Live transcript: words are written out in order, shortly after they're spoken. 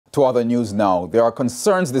To other news now, there are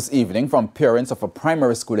concerns this evening from parents of a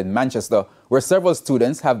primary school in Manchester where several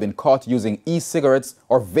students have been caught using e-cigarettes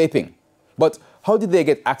or vaping. But how did they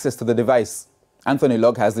get access to the device? Anthony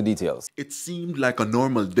Lugg has the details. It seemed like a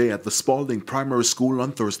normal day at the Spalding Primary School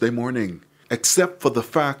on Thursday morning, except for the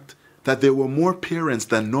fact that there were more parents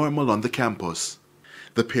than normal on the campus.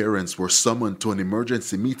 The parents were summoned to an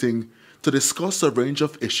emergency meeting to discuss a range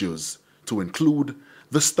of issues, to include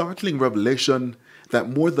the startling revelation that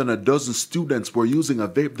more than a dozen students were using a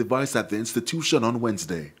vape device at the institution on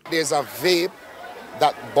Wednesday. There's a vape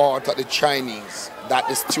that bought at the Chinese that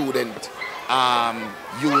the student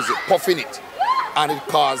use it, puffing it, and it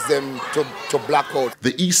caused them to black out.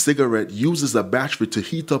 The e-cigarette uses a battery to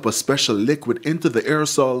heat up a special liquid into the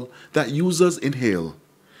aerosol that users inhale.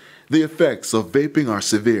 The effects of vaping are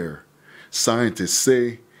severe. Scientists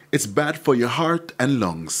say it's bad for your heart and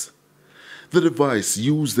lungs. The device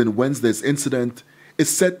used in Wednesday's incident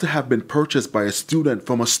is said to have been purchased by a student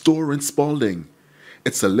from a store in Spalding.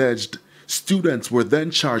 It's alleged students were then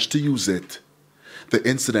charged to use it. The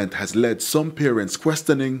incident has led some parents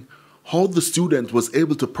questioning how the student was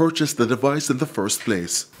able to purchase the device in the first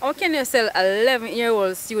place. How can you sell an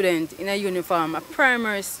 11-year-old student in a uniform, a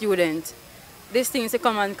primary student, these things to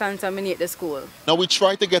come and contaminate the school? Now, we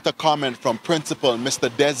tried to get a comment from Principal Mr.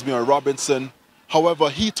 Desmond Robinson. However,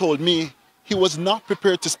 he told me he was not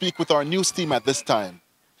prepared to speak with our news team at this time.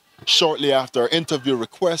 Shortly after our interview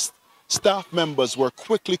request, staff members were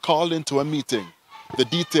quickly called into a meeting. The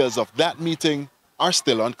details of that meeting are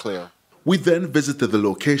still unclear. We then visited the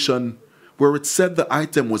location where it said the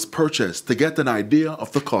item was purchased to get an idea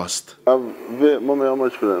of the cost. Vape, mommy, how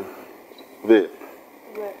much for them? Vape?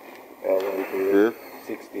 Vape?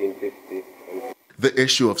 16.50. The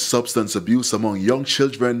issue of substance abuse among young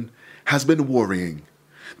children has been worrying.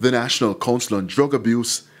 The National Council on Drug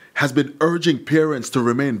Abuse has been urging parents to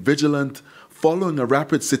remain vigilant following a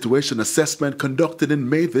rapid situation assessment conducted in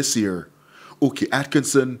May this year. Uki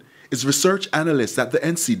Atkinson is research analyst at the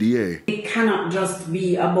NCDA. It cannot just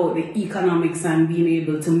be about the economics and being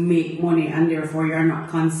able to make money, and therefore you're not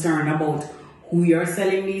concerned about who you're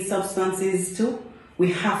selling these substances to.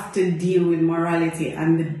 We have to deal with morality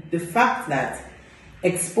and the fact that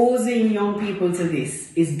exposing young people to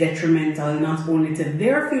this is detrimental not only to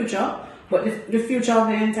their future, but the future of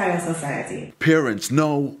the entire society. Parents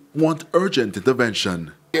now want urgent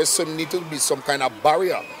intervention. There need to be some kind of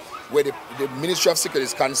barrier where the Ministry of Security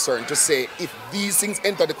is concerned to say if these things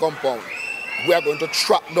enter the compound, we are going to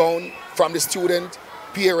track down from the student,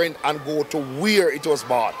 parent, and go to where it was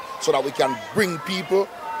bought so that we can bring people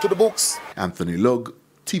to the books. Anthony Lugg,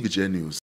 TVJ News.